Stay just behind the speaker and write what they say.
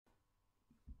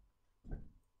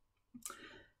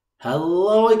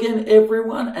Hello again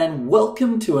everyone and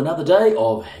welcome to another day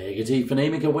of Heggerty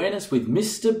Phonemic Awareness with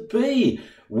Mr. B.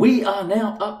 We are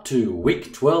now up to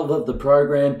week 12 of the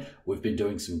program. We've been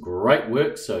doing some great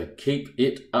work, so keep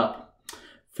it up.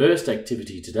 First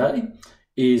activity today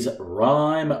is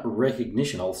rhyme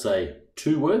recognition. I'll say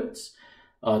 2 words.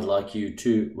 I'd like you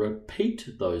to repeat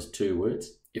those 2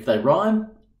 words. If they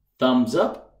rhyme, thumbs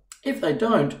up. If they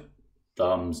don't,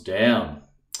 thumbs down.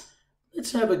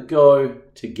 Let's have a go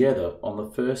together on the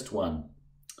first one.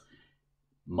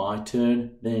 My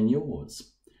turn, then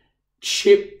yours.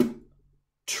 Chip,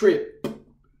 trip.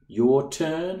 Your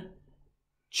turn.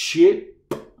 Chip,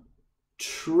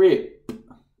 trip.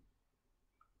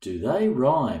 Do they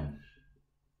rhyme?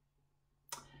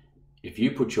 If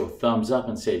you put your thumbs up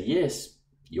and said yes,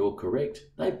 you're correct.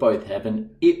 They both have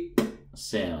an ip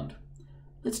sound.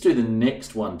 Let's do the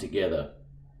next one together.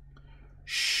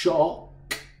 Shock,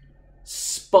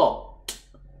 spot.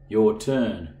 Your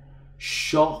turn.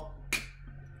 Shock,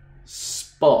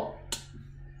 spot.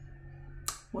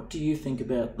 What do you think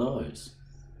about those?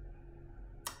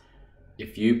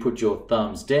 If you put your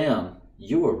thumbs down,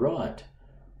 you are right.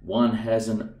 One has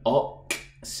an ok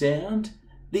sound,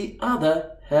 the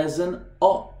other has an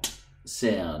ot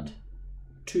sound.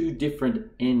 2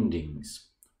 different endings.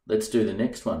 Let's do the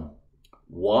next one.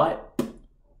 Wipe,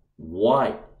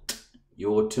 white.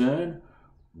 Your turn.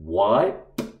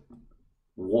 Wipe,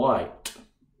 white.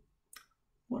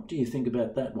 What do you think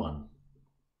about that one?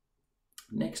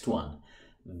 Next one.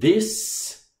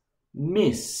 This,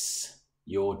 miss.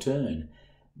 Your turn.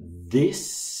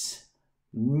 This,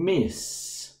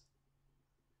 miss.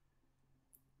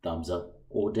 Thumbs up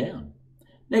or down.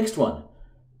 Next one.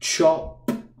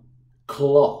 Chop,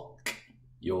 clock.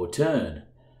 Your turn.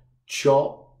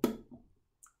 Chop,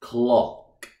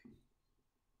 clock.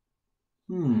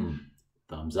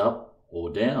 Thumbs up or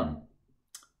down.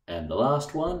 And the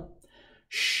last one.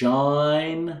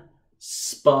 Shine,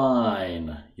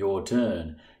 spine. Your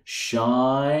turn.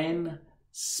 Shine,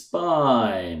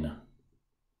 spine.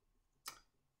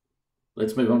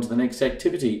 Let's move on to the next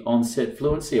activity. Onset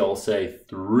fluency. I'll say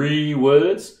 3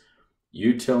 words.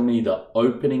 You tell me the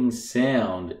opening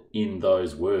sound in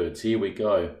those words. Here we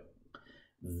go.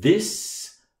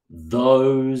 This,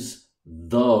 those,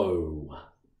 though.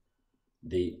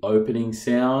 The opening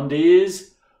sound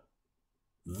is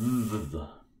th.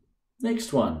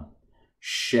 Next one.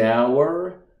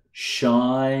 Shower,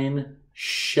 shine,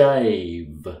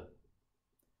 shave.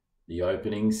 The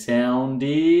opening sound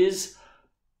is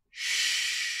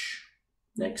sh.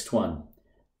 Next one.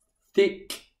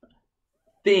 Thick,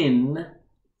 thin,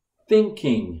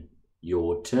 thinking.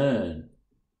 Your turn.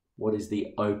 What is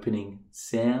the opening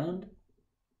sound?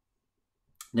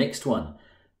 Next one.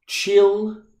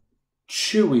 Chill,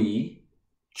 chewy,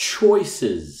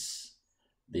 choices.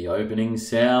 The opening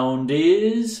sound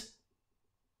is,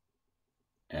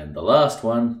 and the last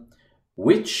one,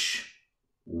 which,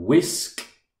 whisk,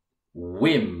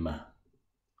 whim.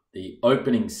 The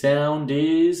opening sound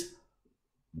is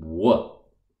w.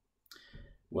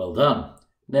 Well done.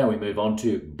 Now we move on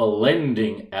to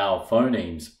blending our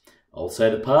phonemes. I'll say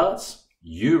the parts,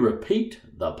 you repeat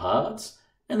the parts,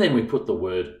 and then we put the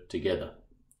word together.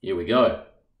 Here we go.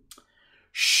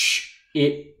 Sh,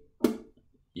 it.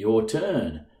 Your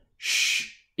turn.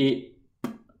 Sh, it.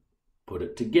 Put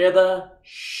it together.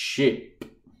 Ship.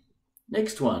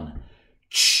 Next one.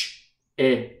 Ch,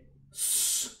 e,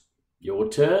 s. Your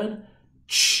turn.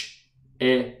 Ch,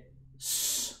 e,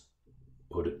 s.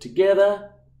 Put it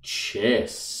together.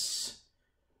 Chess.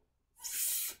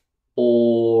 Th,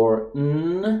 or,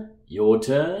 n. Your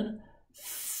turn.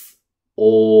 Th,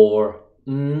 or,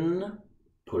 n.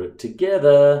 Put it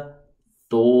together.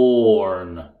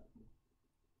 Thorn.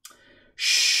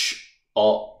 Sh,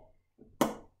 o.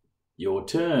 Your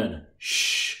turn.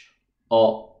 Sh,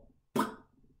 o.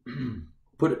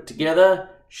 Put it together.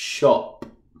 Shop.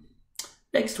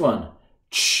 Next one.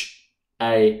 Ch,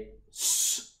 a,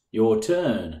 s. Your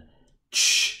turn.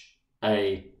 Ch,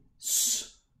 a,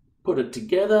 s. Put it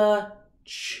together.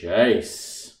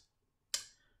 Chase.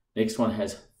 Next one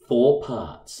has 4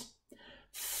 parts.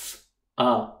 Th,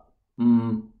 a,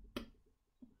 m.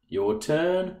 Your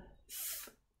turn. Th,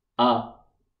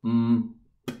 m.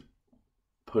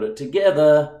 Put it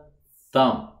together.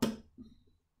 Thump.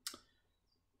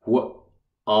 W,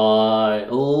 I,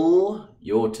 l.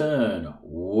 Your turn.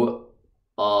 W,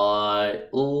 I,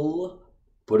 l.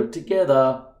 Put it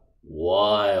together.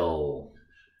 While.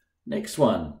 Next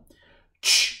one.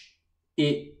 Ch,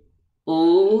 it,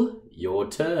 l. Your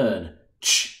turn.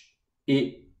 Ch,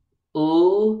 it,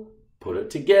 l. Put it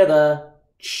together.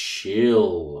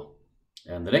 Chill.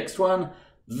 And the next one.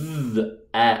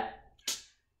 at.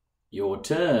 Your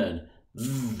turn.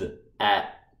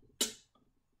 At.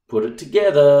 Put it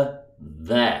together.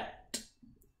 That.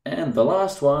 And the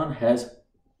last one has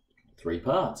 3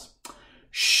 parts.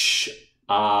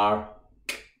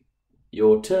 Ark.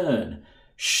 Your turn.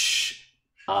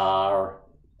 Ark.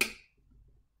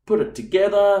 Put it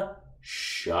together.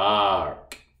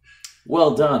 Shark.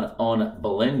 Well done on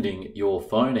blending your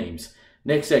phonemes.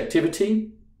 Next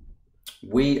activity,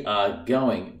 we are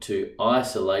going to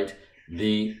isolate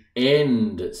the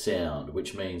end sound,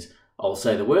 which means I'll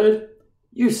say the word,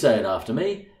 you say it after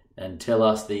me, and tell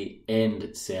us the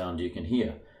end sound you can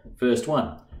hear. First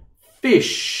one,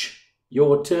 fish.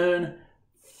 Your turn,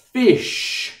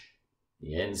 fish.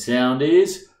 The end sound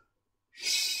is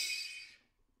sh.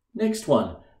 Next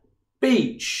one,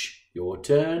 beach. Your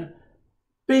turn,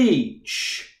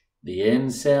 beach. The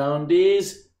end sound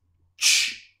is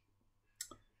ch.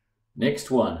 Next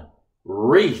one,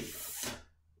 wreath.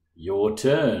 Your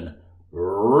turn,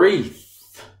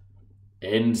 wreath.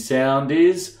 End sound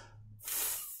is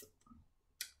th.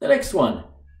 The next one,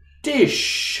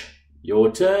 dish.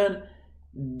 Your turn,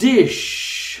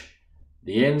 dish.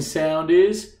 The end sound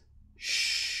is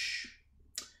sh.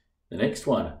 The next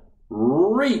one,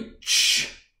 reach.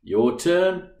 Your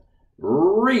turn,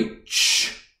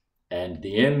 reach. And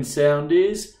the end sound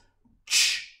is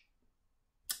ch.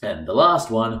 And the last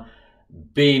one,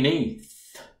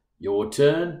 beneath. Your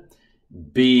turn,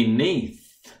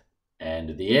 beneath.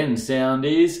 And the end sound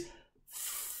is th.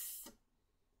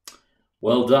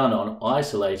 Well done on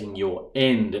isolating your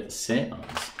end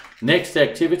sounds. Next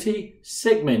activity,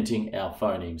 segmenting our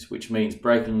phonemes, which means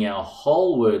breaking our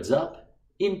whole words up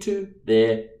into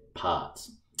their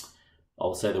parts.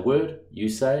 I'll say the word, you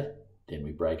say it, then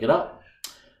we break it up.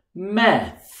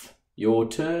 Math. Your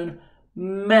turn,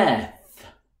 math.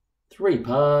 3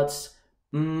 parts,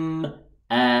 th.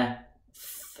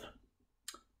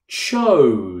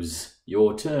 Chose.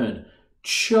 Your turn,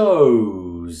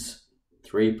 chose.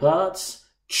 3 parts,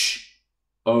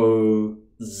 ch-o-z.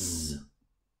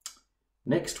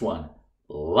 Next one,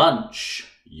 lunch.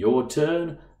 Your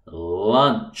turn,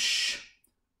 lunch.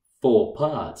 4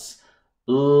 parts,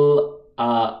 l-a-n-ch.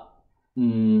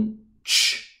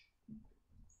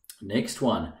 Next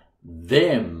one,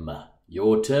 them.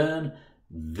 Your turn,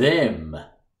 them.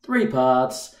 3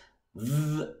 parts,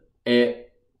 th-e-m.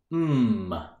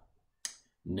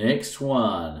 Next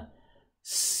one,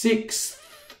 sixth.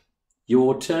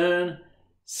 Your turn,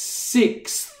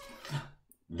 sixth.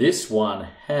 This one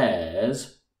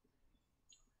has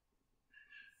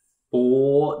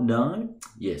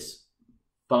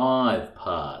 5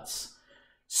 parts.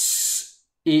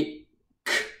 S-I-k,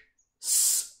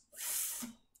 s-th.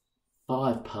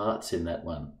 5 parts in that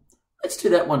one. Let's do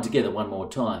that one together one more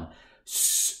time.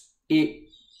 S-I-k,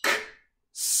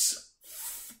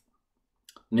 s-th.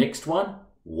 Next one,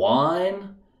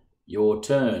 wine. Your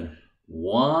turn.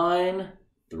 Wine.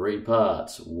 3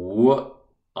 parts.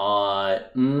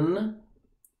 W-I-n.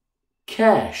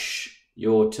 Cash.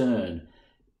 Your turn.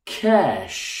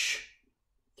 Cash.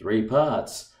 3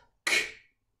 parts.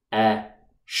 K-a-sh.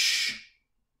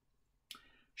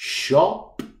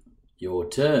 Shop. Your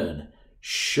turn.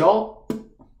 Shop.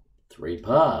 3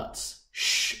 parts.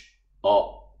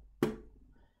 Sh-op.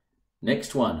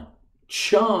 Next one.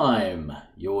 Chime.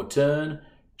 Your turn.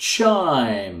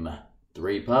 Chime.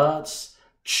 3 parts.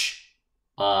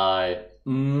 Ch-I-m.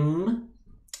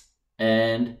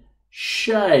 And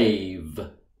shave.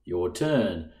 Your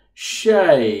turn.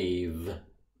 Shave.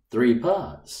 3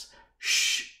 parts.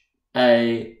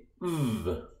 Sh-a-v.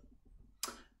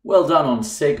 Well done on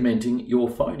segmenting your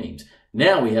phonemes.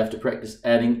 Now we have to practice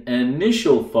adding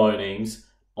initial phonemes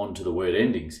onto the word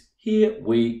endings. Here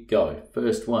we go.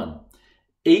 First one.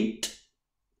 Eat.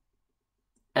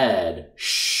 Add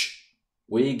sh.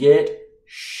 We get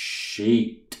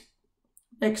sheet.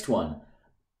 Next one.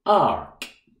 Arc.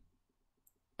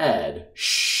 Add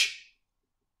sh.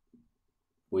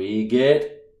 We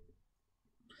get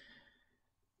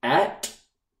at.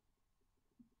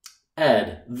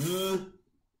 Add th.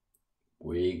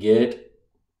 We get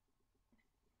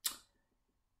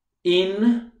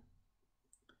in.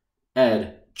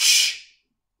 Add ch.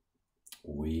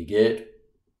 We get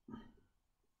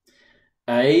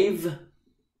ave.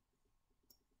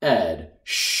 Add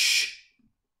sh.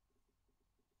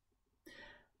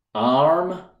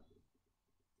 Arm.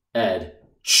 Add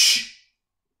ch.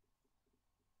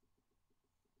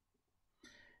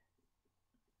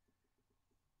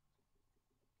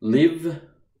 Live.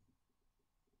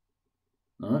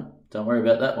 No, don't worry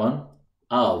about that one.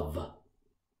 Of.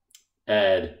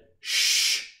 Add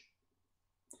sh.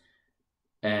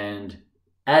 And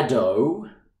addo.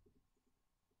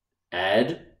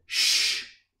 add sh.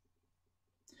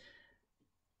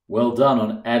 Well done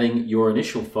on adding your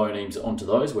initial phonemes onto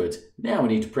those words. Now we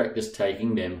need to practice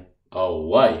taking them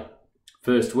away.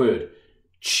 First word,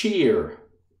 cheer.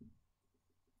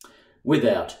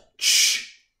 Without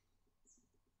ch.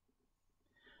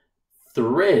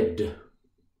 Thread.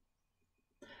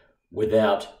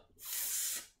 Without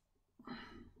th.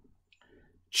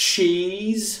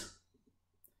 Cheese.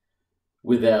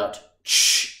 Without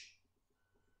ch.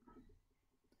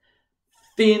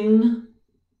 Thin.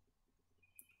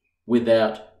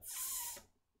 Without th.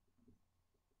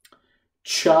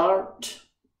 Chart.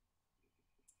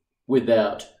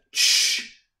 Without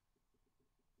ch.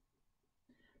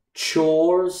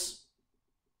 Chores.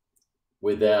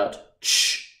 Without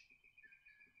ch.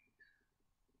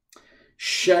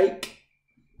 Shake.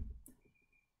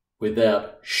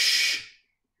 Without sh.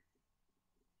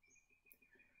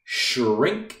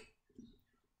 Shrink.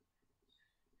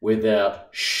 Without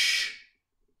sh.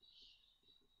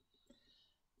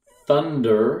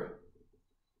 Thunder.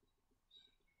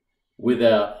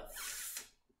 Without th.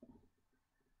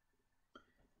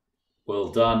 Well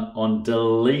done on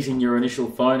deleting your initial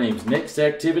phonemes. Next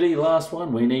activity, last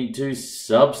one, we need to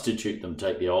substitute them.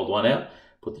 Take the old one out,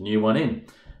 put the new one in.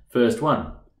 First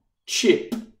one,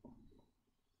 chip.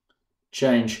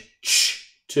 Change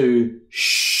ch to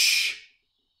sh.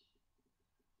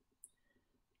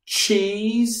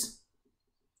 Cheese.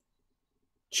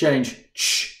 Change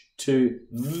ch to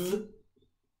th.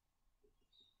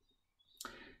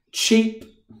 Cheap.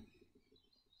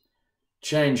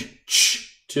 Change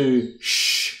ch to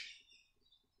sh.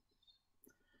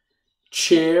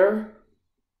 Chair.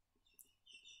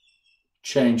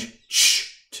 Change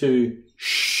ch to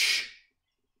sh.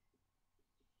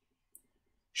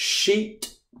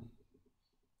 Sheet.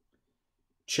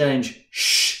 Change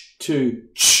sh to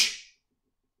ch.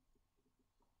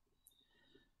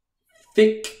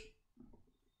 Thick.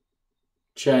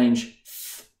 Change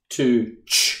th to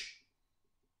ch.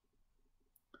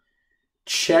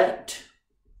 Chat.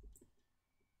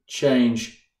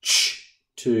 Change ch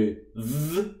to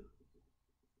th.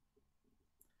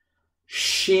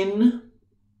 Shin.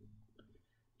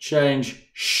 Change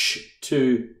sh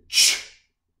to ch.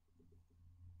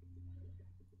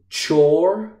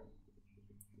 Chore.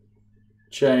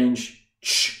 Change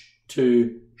ch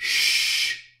to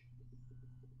sh.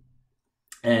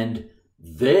 And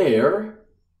there.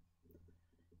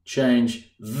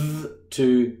 Change th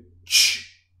to ch.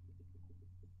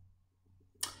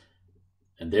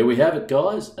 And there we have it,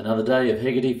 guys. Another day of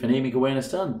Heggerty phonemic awareness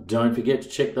done. Don't forget to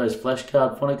check those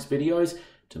flashcard phonics videos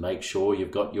to make sure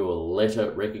you've got your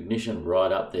letter recognition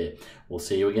right up there. We'll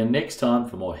see you again next time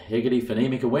for more Heggerty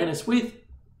phonemic awareness with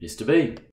Mr. B.